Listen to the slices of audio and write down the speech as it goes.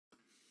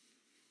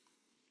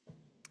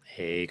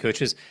Hey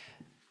coaches.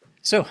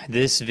 So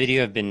this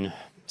video I've been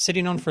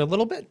sitting on for a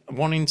little bit,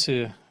 wanting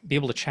to be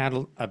able to chat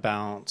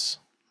about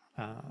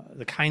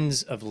the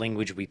kinds of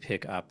language we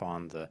pick up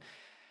on, the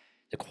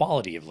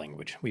quality of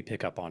language we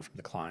pick up on from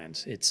the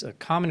clients. It's a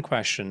common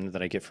question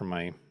that I get from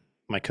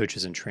my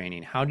coaches in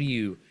training. How do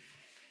you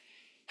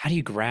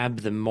grab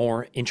the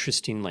more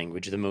interesting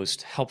language, the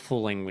most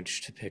helpful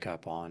language to pick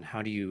up on?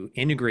 How do you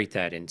integrate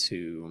that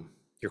into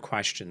your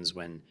questions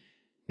when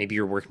maybe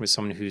you're working with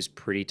someone who's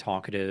pretty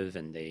talkative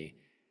and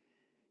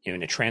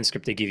in a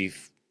transcript, they give you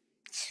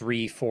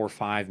 3, 4,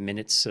 5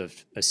 minutes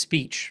of a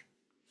speech.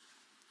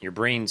 Your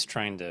brain's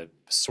trying to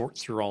sort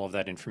through all of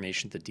that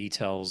information, the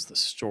details, the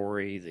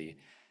story,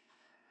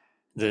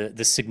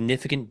 the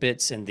significant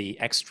bits and the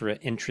extra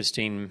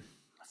interesting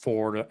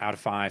 4 out of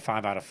 5,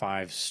 5 out of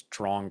 5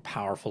 strong,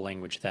 powerful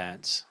language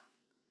that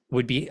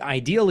would be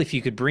ideal if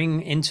you could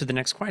bring into the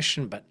next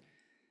question, but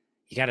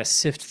you got to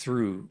sift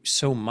through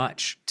so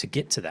much to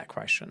get to that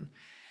question.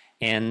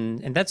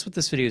 And that's what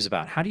this video is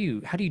about. How do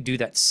you do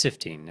that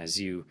sifting as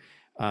you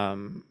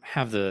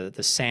have the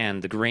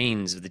sand, the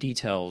grains of the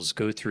details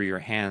go through your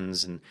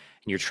hands, and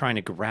you're trying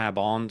to grab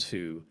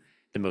onto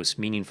the most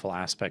meaningful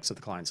aspects of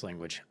the client's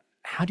language?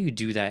 How do you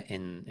do that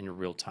in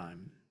real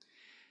time?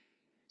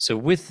 So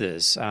with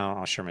this,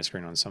 I'll share my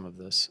screen on some of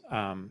this.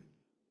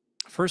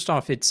 First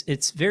off,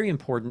 it's very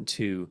important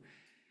to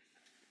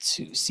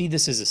see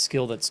this as a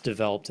skill that's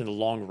developed in the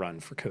long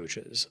run for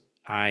coaches.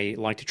 I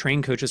like to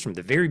train coaches from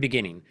the very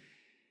beginning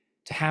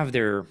to have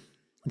their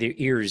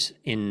ears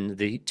in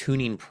the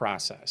tuning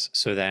process,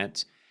 so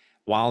that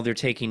while they're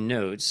taking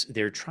notes,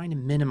 they're trying to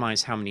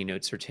minimize how many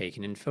notes they're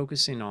taking and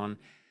focusing on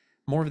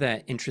more of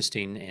that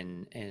interesting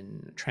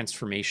and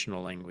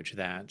transformational language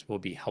that will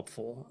be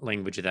helpful,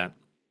 language that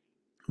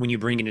when you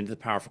bring it into the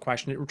powerful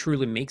question, it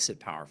truly makes it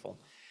powerful.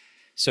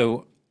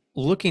 So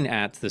looking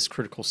at this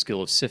critical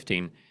skill of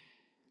sifting,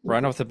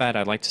 right off the bat,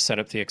 I'd like to set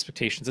up the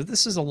expectations that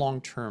this is a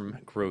long-term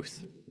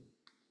growth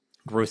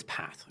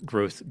path,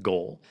 growth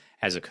goal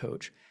as a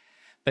coach.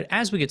 But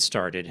as we get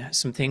started,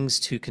 some things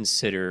to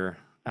consider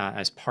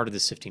as part of the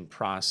sifting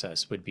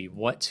process would be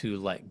what to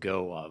let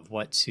go of,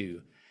 what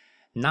to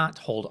not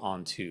hold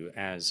on to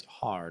as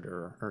hard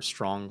or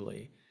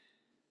strongly.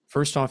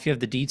 First off, you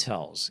have the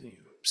details.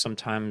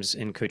 Sometimes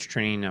in coach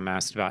training, I'm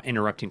asked about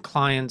interrupting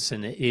clients,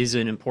 and it is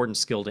an important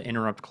skill to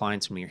interrupt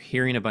clients when you're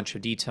hearing a bunch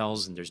of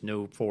details and there's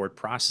no forward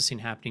processing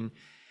happening.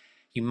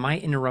 You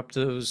might interrupt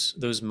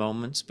those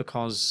moments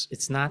because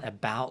it's not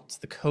about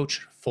the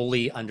coach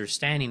fully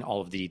understanding all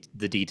of the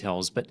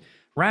details, but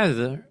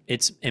rather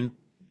it's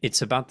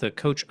about the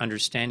coach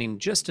understanding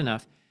just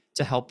enough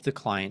to help the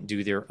client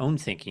do their own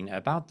thinking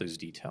about those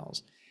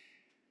details.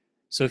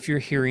 So if you're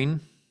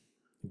hearing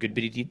a good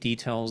bit of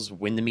details,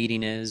 when the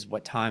meeting is,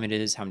 what time it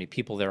is, how many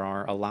people there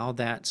are, allow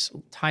that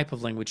type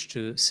of language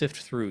to sift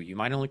through. You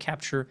might only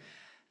capture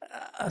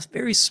a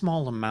very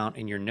small amount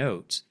in your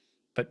notes,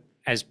 but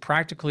as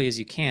practically as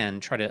you can,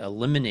 try to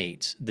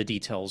eliminate the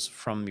details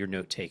from your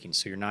note taking.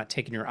 So you're not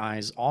taking your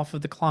eyes off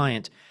of the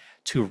client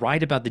to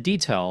write about the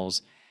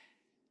details.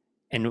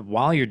 And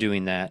while you're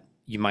doing that,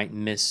 you might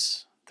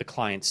miss the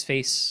client's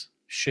face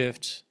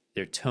shift,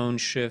 their tone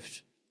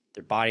shift,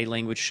 their body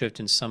language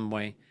shift in some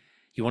way.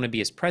 You want to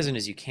be as present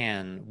as you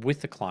can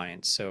with the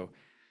client. So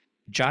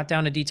jot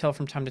down a detail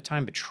from time to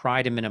time, but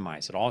try to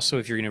minimize it. Also,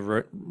 if you're going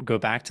to go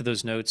back to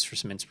those notes for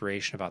some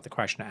inspiration about the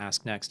question to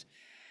ask next,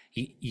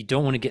 you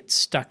don't want to get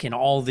stuck in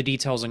all the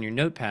details on your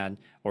notepad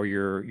or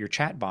your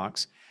chat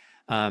box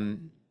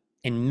and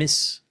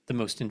miss the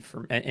most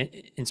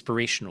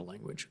inspirational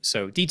language.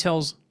 So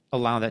details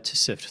allow that to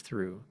sift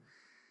through.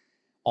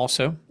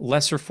 Also,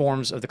 lesser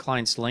forms of the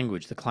client's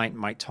language. The client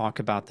might talk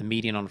about the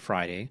meeting on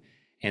Friday,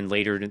 and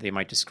later they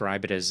might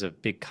describe it as a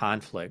big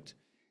conflict,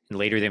 and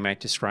later they might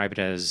describe it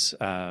as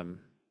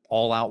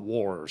all-out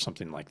war or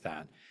something like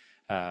that,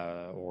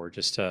 or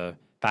just a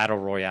battle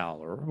royale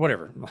or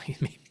whatever.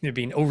 They're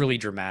being overly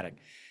dramatic.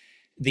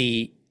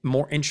 The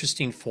more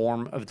interesting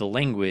form of the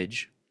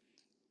language,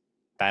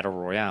 battle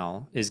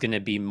royale, is going to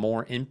be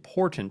more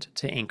important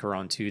to anchor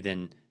onto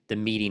than the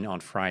meeting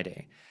on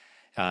Friday.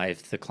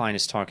 If the client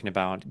is talking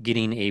about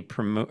getting a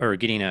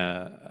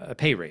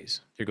pay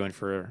raise, they're going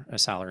for a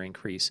salary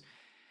increase,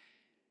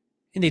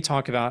 and they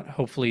talk about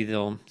hopefully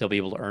they'll be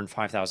able to earn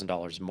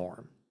 $5,000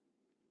 more.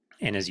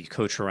 And as you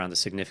coach around the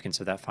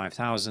significance of that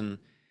 $5,000,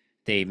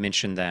 they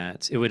mentioned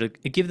that it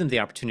would give them the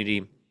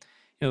opportunity,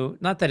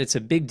 not that it's a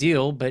big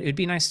deal, but it'd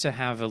be nice to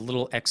have a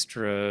little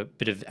extra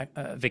bit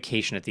of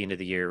vacation at the end of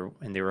the year,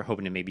 and they were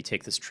hoping to maybe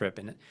take this trip.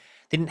 And they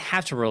didn't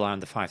have to rely on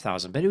the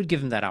 $5,000, but it would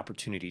give them that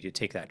opportunity to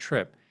take that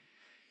trip.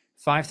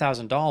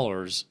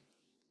 $5,000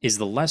 is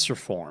the lesser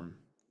form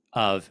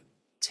of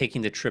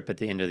taking the trip at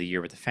the end of the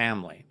year with the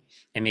family,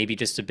 and maybe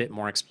just a bit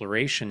more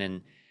exploration.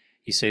 And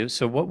you say,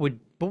 so what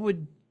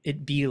would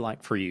it be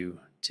like for you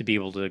to be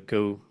able to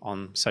go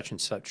on such and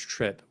such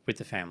trip with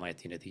the family at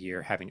the end of the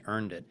year, having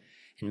earned it?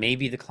 And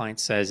maybe the client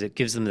says it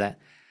gives them that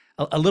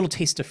a little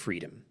taste of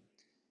freedom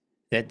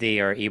that they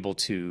are able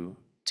to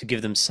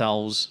give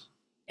themselves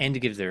and to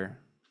give their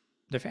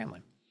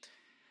family.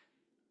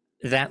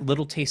 that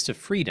little taste of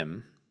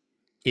freedom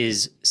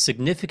is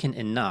significant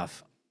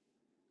enough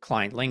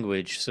client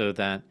language so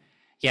that,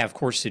 yeah, of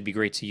course, it'd be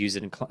great to use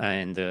it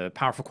in the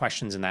powerful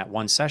questions in that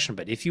one session.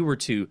 But if you were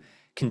to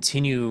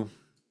continue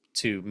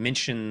to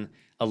mention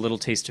a little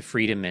taste of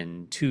freedom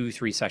in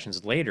 2-3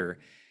 sessions later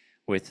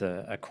with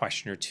a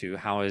question or two,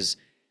 how is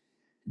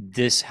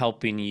this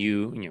helping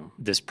you,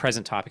 this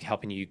present topic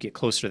helping you get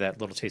closer to that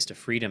little taste of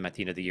freedom at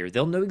the end of the year?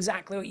 They'll know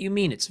exactly what you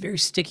mean. It's very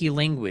sticky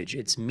language.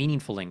 It's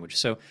meaningful language.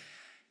 So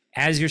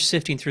as you're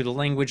sifting through the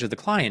language of the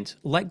client,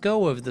 let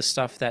go of the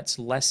stuff that's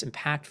less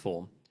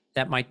impactful.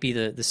 That might be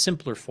the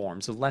simpler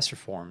forms, the lesser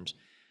forms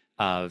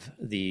of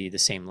the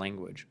same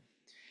language.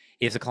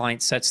 If the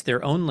client sets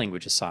their own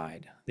language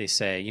aside, they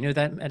say,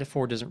 that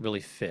metaphor doesn't really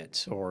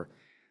fit, or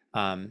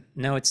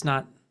no, it's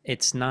not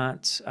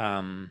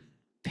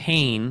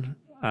pain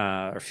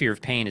or fear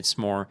of pain. It's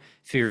more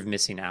fear of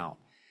missing out.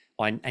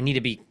 Well, I need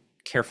to be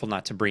careful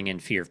not to bring in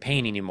fear of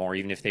pain anymore,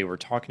 even if they were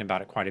talking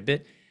about it quite a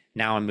bit.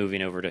 Now I'm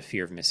moving over to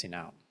fear of missing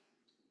out.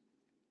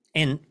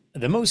 And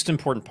the most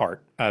important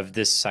part of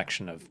this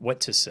section of what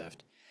to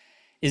sift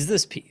is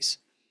this piece.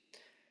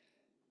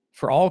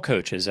 For all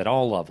coaches at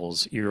all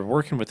levels, you're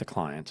working with a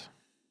client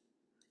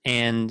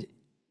and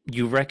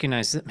you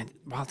recognize that,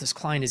 wow, this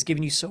client is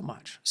giving you so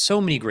much,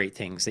 so many great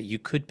things that you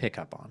could pick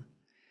up on.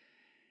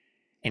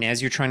 And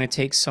as you're trying to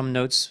take some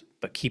notes,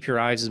 but keep your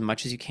eyes as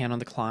much as you can on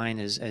the client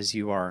as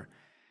you are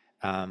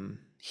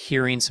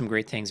hearing some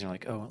great things, and you're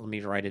like, oh, let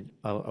me write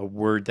a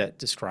word that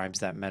describes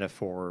that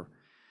metaphor,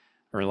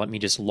 or let me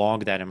just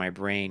log that in my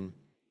brain.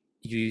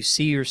 You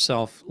see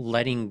yourself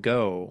letting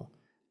go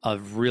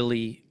of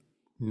really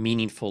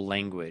meaningful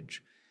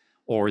language,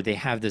 or they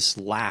have this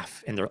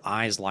laugh and their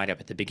eyes light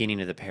up at the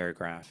beginning of the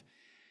paragraph.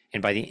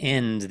 And by the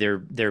end,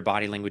 their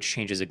body language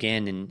changes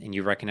again, and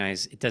you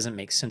recognize it doesn't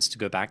make sense to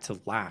go back to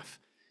laugh,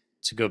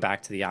 to go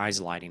back to the eyes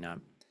lighting up.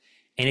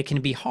 And it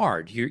can be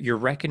hard. You're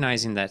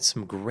recognizing that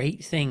some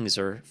great things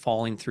are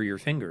falling through your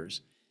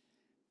fingers,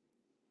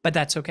 but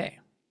that's okay.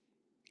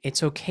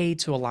 It's okay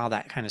to allow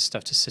that kind of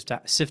stuff to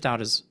sift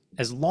out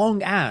as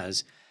long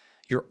as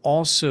you're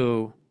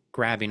also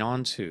grabbing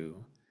onto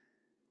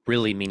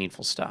really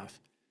meaningful stuff.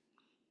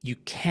 You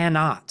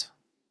cannot,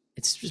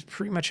 it's just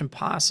pretty much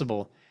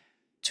impossible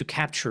to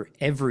capture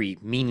every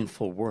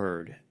meaningful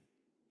word.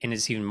 And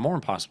it's even more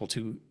impossible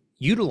to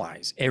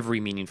utilize every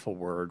meaningful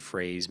word,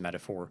 phrase,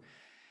 metaphor,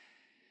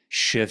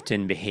 shift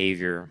in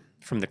behavior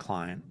from the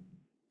client.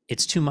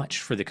 It's too much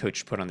for the coach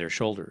to put on their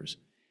shoulders.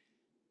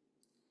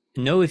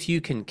 Know if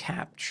you can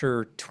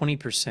capture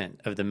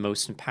 20% of the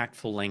most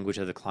impactful language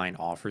that the client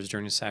offers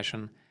during a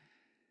session,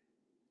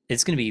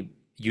 it's going to be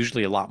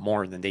usually a lot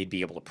more than they'd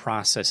be able to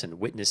process and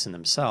witness in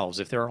themselves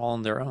if they're all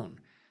on their own.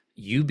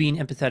 You being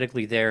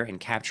empathetically there and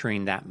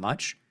capturing that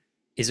much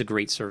is a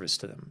great service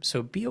to them.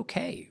 So be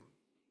okay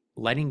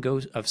letting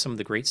go of some of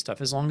the great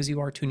stuff as long as you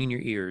are tuning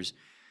your ears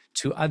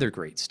to other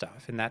great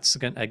stuff. And that's,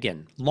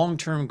 again,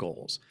 long-term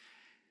goals.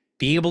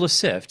 Be able to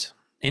sift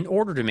in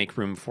order to make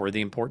room for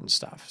the important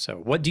stuff. So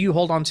what do you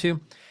hold on to?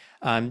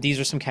 These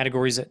are some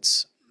categories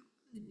that's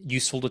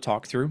useful to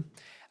talk through.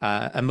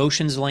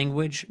 Emotions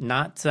language,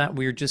 not that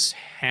we're just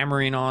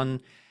hammering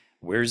on,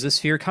 where's this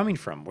fear coming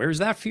from? Where's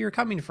that fear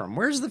coming from?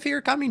 Where's the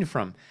fear coming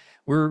from?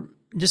 We're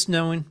just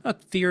knowing,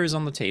 fear is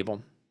on the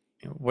table.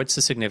 What's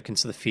the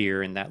significance of the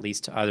fear? And that leads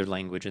to other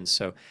language. And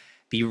so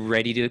be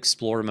ready to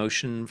explore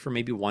emotion for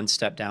maybe one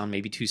step down,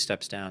 maybe 2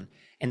 steps down.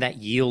 And that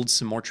yields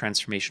some more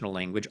transformational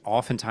language,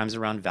 oftentimes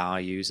around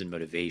values and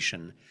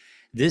motivation.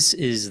 This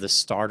is the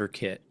starter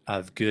kit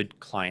of good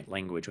client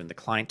language. When the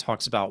client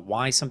talks about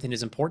why something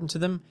is important to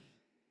them,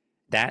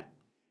 that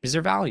is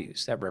their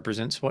values. That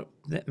represents what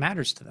that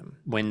matters to them.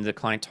 When the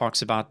client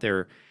talks about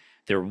their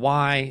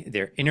why,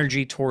 their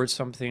energy towards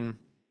something,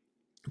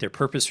 their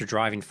purpose for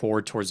driving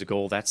forward towards a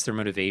goal, that's their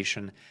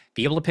motivation.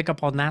 Be able to pick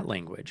up on that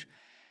language.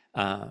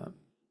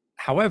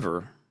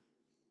 However,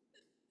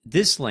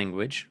 this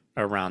language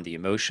around the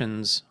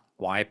emotions,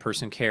 why a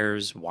person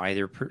cares, why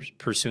they're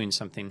pursuing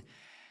something,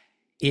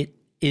 it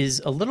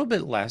is a little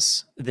bit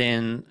less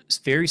than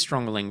very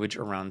strong language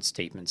around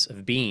statements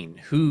of being,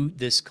 who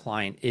this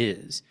client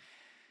is.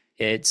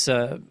 It's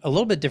a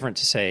little bit different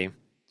to say,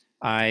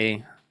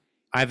 I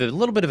have a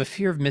little bit of a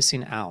fear of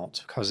missing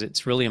out because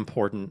it's really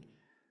important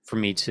for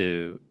me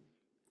to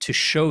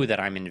show that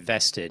I'm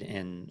invested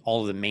in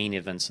all of the main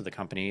events of the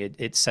company.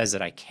 It says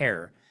that I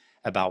care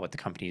about what the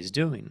company is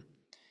doing.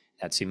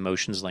 That's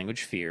emotions,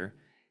 language, fear,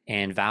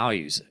 and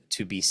values,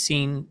 to be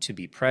seen, to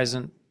be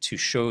present, to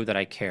show that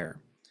I care.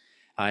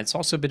 It's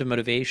also a bit of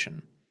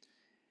motivation.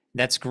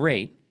 That's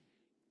great.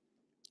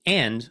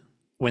 And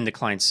when the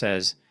client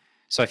says,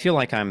 so I feel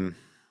like I'm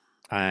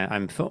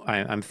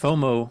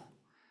FOMO,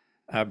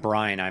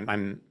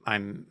 Brian,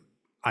 I'm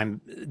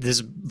this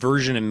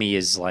version of me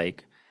is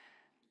like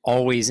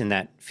always in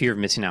that fear of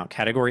missing out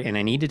category. And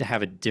I needed to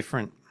have a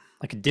different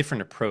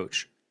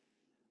approach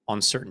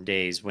on certain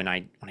days when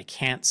I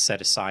can't set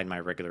aside my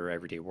regular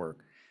everyday work.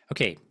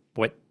 Okay,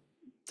 what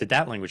did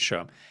that language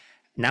show?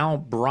 Now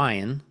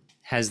Brian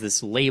has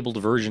this labeled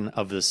version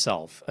of the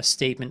self. A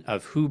statement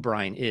of who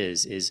Brian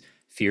is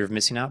fear of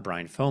missing out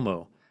Brian,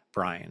 FOMO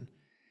Brian.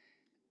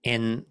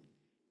 And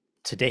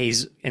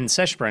in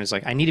session Brian is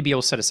like, I need to be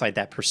able to set aside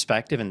that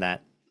perspective and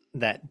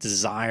that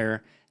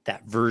desire,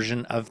 that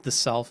version of the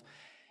self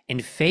in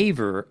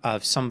favor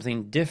of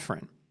something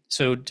different.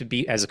 So to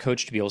be, as a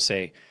coach, to be able to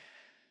say,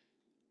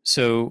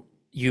 so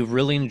you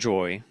really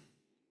enjoy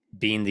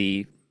being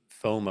the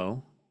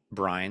FOMO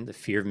Brian, the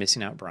fear of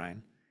missing out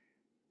Brian.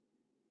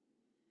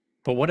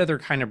 But what other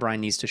kind of Brian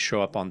needs to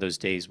show up on those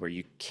days where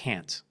you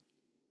can't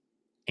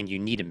and you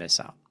need to miss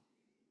out?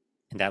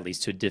 And that leads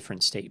to a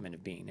different statement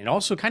of being. It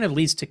also kind of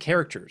leads to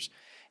characters.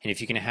 And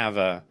if you can have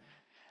a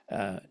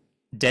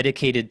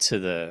dedicated to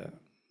the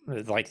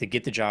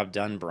get the job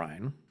done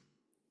Brian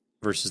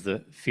versus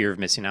the fear of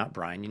missing out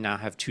Brian, you now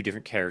have two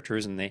different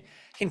characters, and they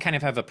can kind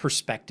of have a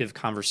perspective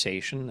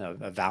conversation,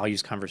 a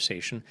values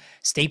conversation.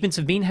 Statements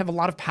of being have a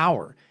lot of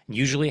power and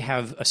usually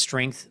have a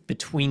strength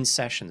between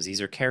sessions. These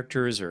are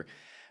characters or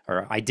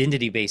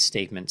identity-based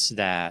statements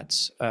that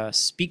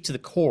speak to the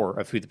core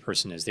of who the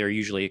person is. They're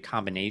usually a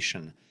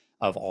combination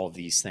of all of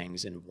these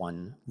things in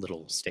one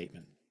little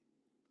statement.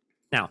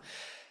 Now,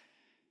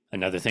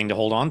 another thing to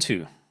hold on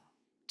to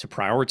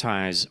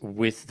prioritize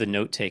with the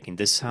note-taking.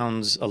 This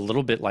sounds a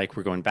little bit like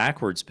we're going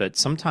backwards, but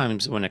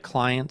sometimes when a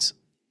client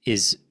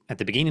is at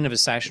the beginning of a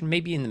session,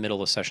 maybe in the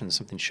middle of a session,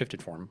 something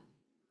shifted for them,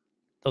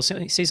 they'll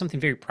say something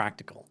very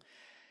practical.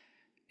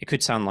 It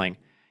could sound like,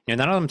 now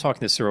that I'm talking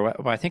this through,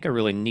 what I think I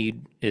really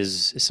need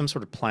is some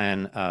sort of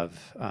plan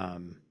of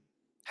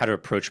how to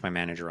approach my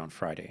manager on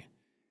Friday.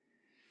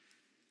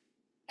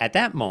 At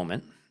that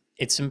moment,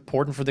 it's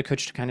important for the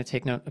coach to kind of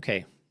take note,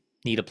 okay,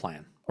 need a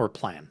plan or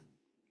plan.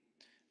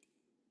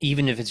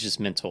 Even if it's just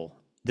mental.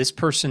 This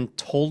person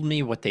told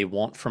me what they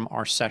want from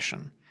our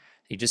session.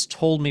 They just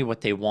told me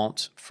what they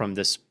want from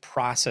this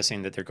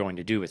processing that they're going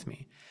to do with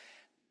me.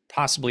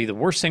 Possibly the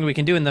worst thing we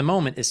can do in the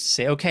moment is to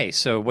say, okay,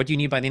 so what do you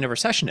need by the end of our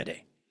session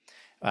today?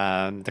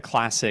 The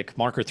classic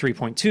marker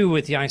 3.2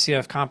 with the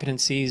ICF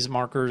competencies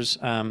markers,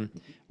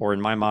 or in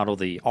my model,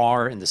 the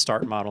R in the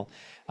START model.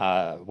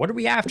 What are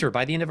we after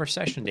by the end of our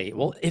session today?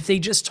 Well, if they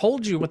just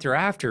told you what they're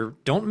after,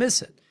 don't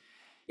miss it.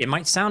 It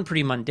might sound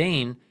pretty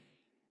mundane,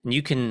 and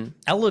you can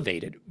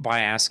elevate it by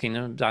asking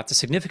about the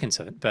significance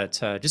of it,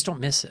 but just don't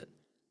miss it.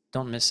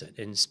 Don't miss it.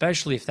 And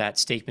especially if that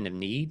statement of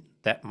need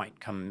that might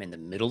come in the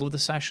middle of the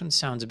session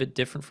sounds a bit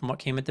different from what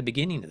came at the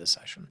beginning of the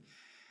session.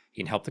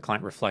 You can help the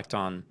client reflect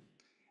on,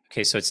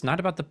 okay, so it's not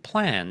about the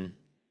plan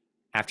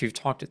after you've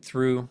talked it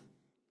through.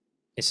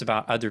 It's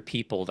about other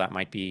people that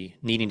might be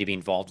needing to be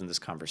involved in this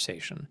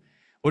conversation.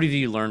 What have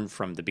you learned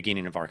from the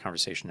beginning of our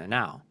conversation and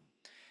now?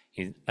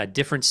 A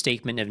different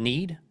statement of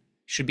need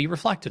should be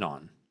reflected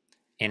on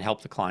and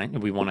help the client.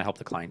 And we want to help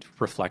the client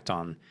reflect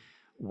on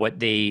what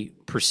they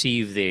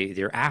perceive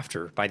they're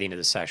after by the end of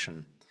the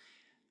session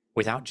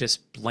without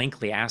just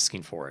blankly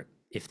asking for it.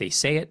 If they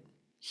say it,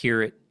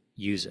 hear it,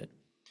 use it.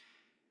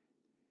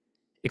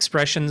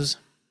 Expressions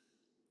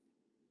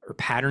or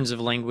patterns of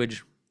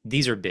language,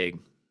 these are big.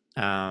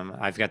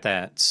 I've got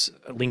that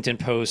LinkedIn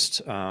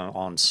post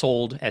on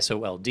SOLD,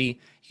 S-O-L-D.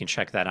 You can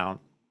check that out.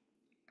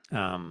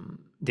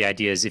 The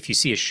idea is if you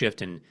see a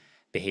shift in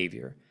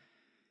behavior,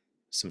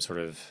 some sort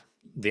of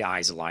the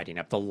eyes lighting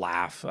up, the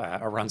laugh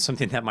around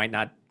something that might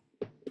not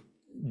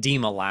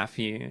deem a laugh,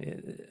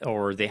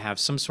 or they have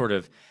some sort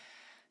of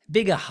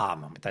big aha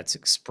moment that's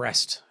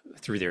expressed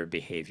through their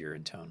behavior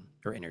and tone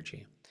or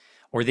energy,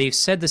 or they've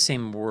said the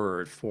same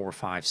word 4,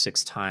 5,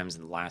 6 times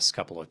in the last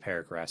couple of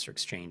paragraphs or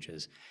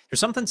exchanges. There's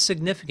something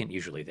significant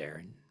usually there.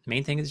 And the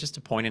main thing is just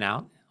to point it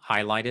out,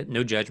 highlight it,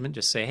 no judgment,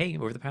 just say, hey,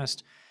 over the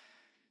past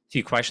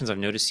few questions, I've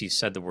noticed you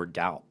said the word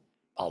doubt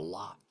a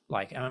lot.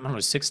 Like, I don't know,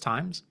 6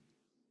 times?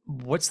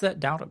 What's that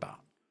doubt about?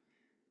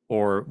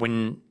 Or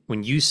when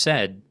you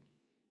said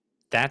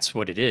that's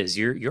what it is,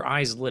 your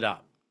eyes lit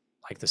up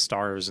like the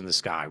stars in the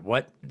sky.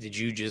 What did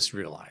you just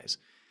realize?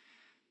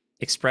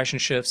 Expression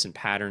shifts and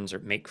patterns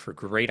make for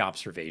great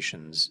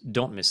observations.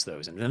 Don't miss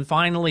those. And then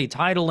finally,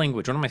 tidal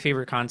language, one of my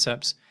favorite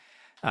concepts.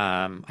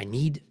 I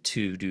need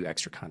to do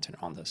extra content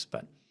on this,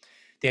 but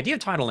the idea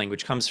of tidal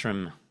language comes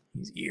from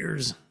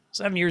years,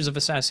 7 years of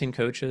assessing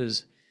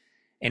coaches.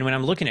 And when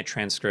I'm looking at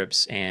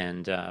transcripts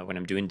and when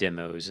I'm doing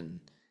demos and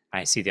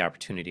I see the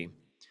opportunity,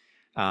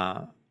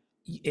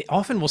 it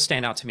often will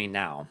stand out to me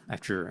now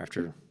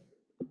after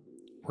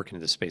working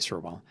in this space for a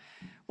while.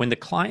 When the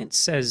client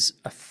says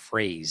a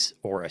phrase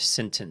or a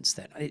sentence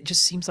that it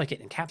just seems like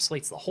it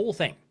encapsulates the whole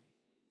thing,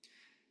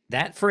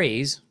 that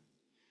phrase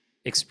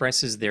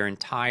expresses their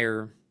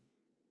entire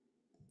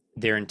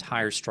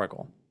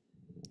struggle.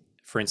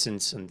 For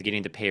instance, in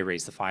getting the pay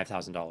raise, the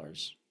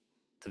 $5,000,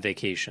 the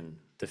vacation,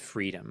 the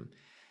freedom.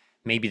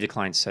 Maybe the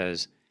client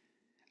says,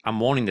 I'm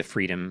wanting the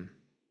freedom,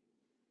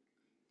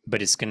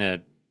 but it's going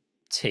to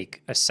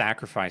take a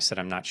sacrifice that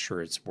I'm not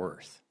sure it's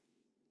worth.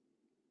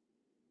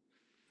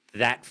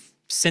 That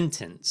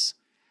sentence,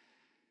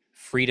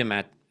 freedom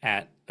at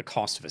a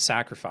cost of a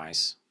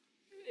sacrifice,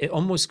 it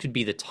almost could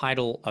be the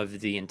title of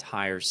the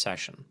entire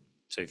session.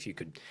 So if you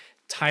could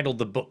title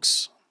the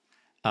books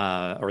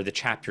or the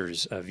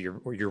chapters of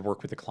your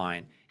work with the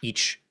client,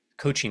 each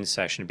coaching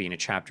session being a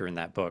chapter in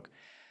that book.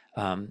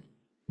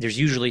 There's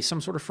usually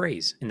some sort of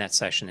phrase in that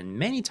session, and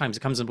many times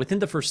it comes in within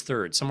the first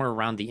third, somewhere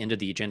around the end of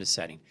the agenda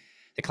setting.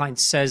 The client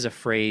says a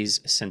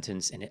phrase, a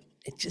sentence, and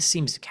it just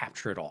seems to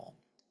capture it all.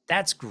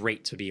 That's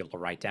great to be able to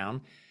write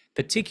down,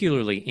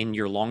 particularly in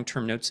your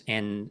long-term notes.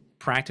 And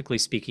practically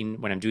speaking,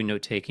 when I'm doing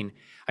note-taking,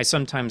 I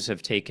sometimes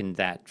have taken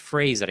that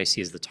phrase that I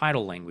see as the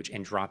title language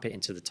and drop it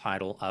into the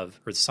title of,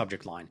 or the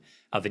subject line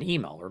of an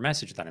email or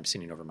message that I'm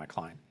sending over to my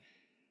client.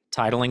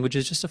 Title language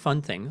is just a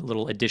fun thing, a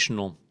little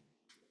additional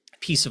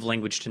piece of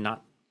language to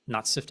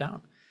not sift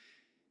out.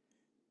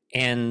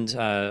 And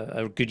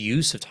a good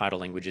use of title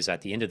language is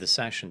at the end of the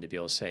session to be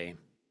able to say,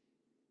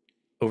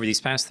 over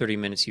these past 30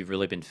 minutes, you've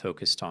really been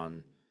focused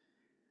on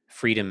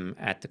freedom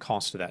at the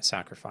cost of that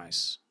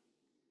sacrifice.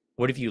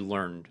 What have you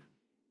learned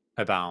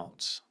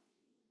about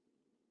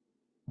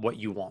what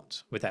you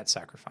want with that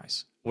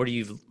sacrifice? What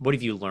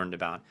have you learned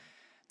about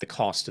the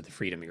cost of the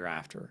freedom you're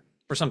after,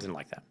 or something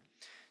like that?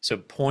 So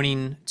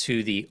pointing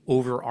to the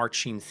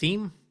overarching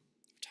theme,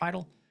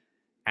 title,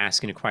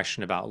 asking a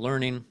question about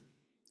learning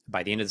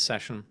by the end of the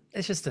session.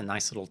 It's just a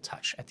nice little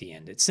touch at the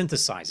end. It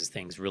synthesizes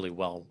things really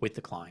well with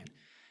the client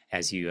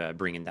as you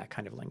bring in that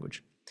kind of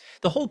language.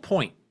 The whole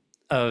point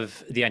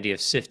of the idea of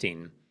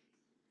sifting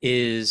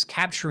is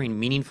capturing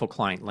meaningful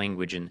client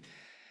language. And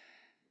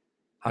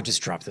I'll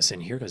just drop this in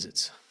here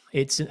because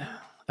it's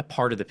a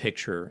part of the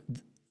picture.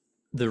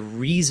 The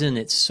reason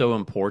it's so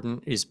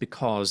important is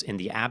because in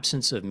the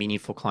absence of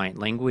meaningful client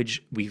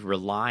language, we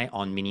rely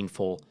on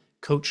meaningful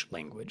coach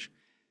language.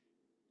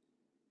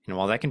 And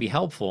while that can be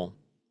helpful,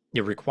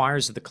 it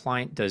requires that the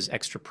client does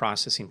extra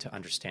processing to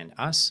understand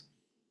us.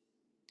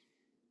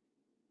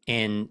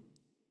 And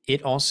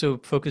it also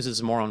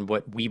focuses more on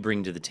what we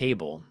bring to the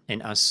table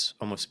and us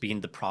almost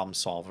being the problem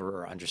solver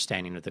or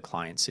understanding of the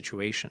client's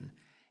situation.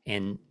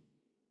 And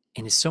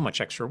it's so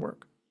much extra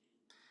work.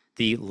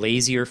 The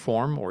lazier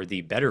form, or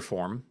the better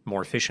form,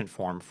 more efficient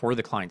form for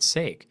the client's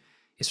sake,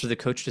 is for the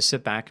coach to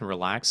sit back and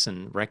relax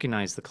and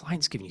recognize the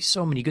client's giving you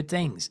so many good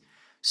things,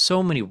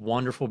 so many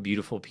wonderful,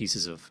 beautiful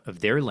pieces of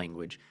their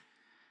language,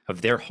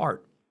 of their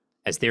heart,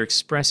 as they're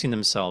expressing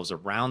themselves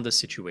around the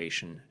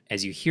situation.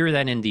 As you hear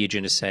that in the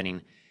agenda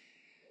setting,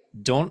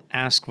 don't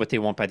ask what they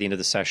want by the end of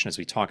the session as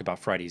we talk about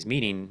Friday's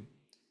meeting.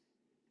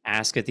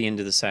 Ask at the end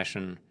of the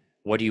session,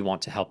 what do you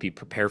want to help you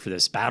prepare for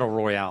this battle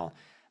royale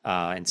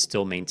and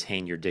still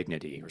maintain your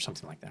dignity, or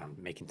something like that. I'm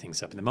making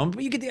things up in the moment,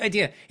 but you get the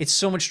idea. It's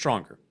so much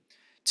stronger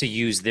to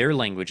use their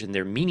language and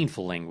their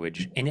meaningful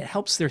language, and it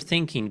helps their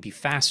thinking be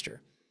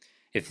faster.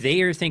 If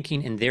they are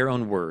thinking in their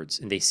own words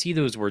and they see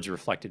those words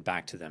reflected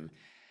back to them,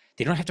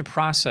 they don't have to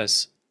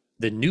process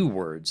the new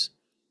words.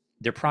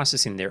 They're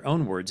processing their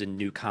own words in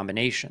new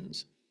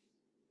combinations.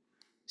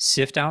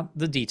 Sift out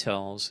the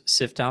details,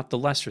 sift out the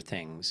lesser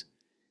things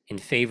in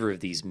favor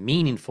of these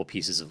meaningful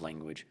pieces of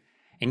language.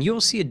 And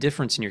you'll see a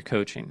difference in your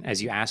coaching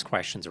as you ask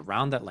questions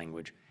around that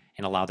language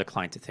and allow the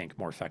client to think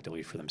more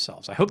effectively for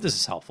themselves. I hope this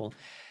is helpful.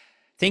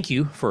 Thank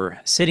you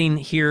for sitting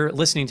here,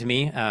 listening to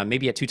me,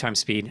 maybe at 2 times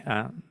speed.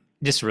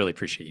 Just really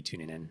appreciate you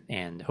tuning in,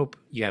 and hope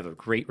you have a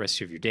great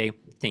rest of your day.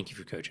 Thank you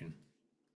for coaching.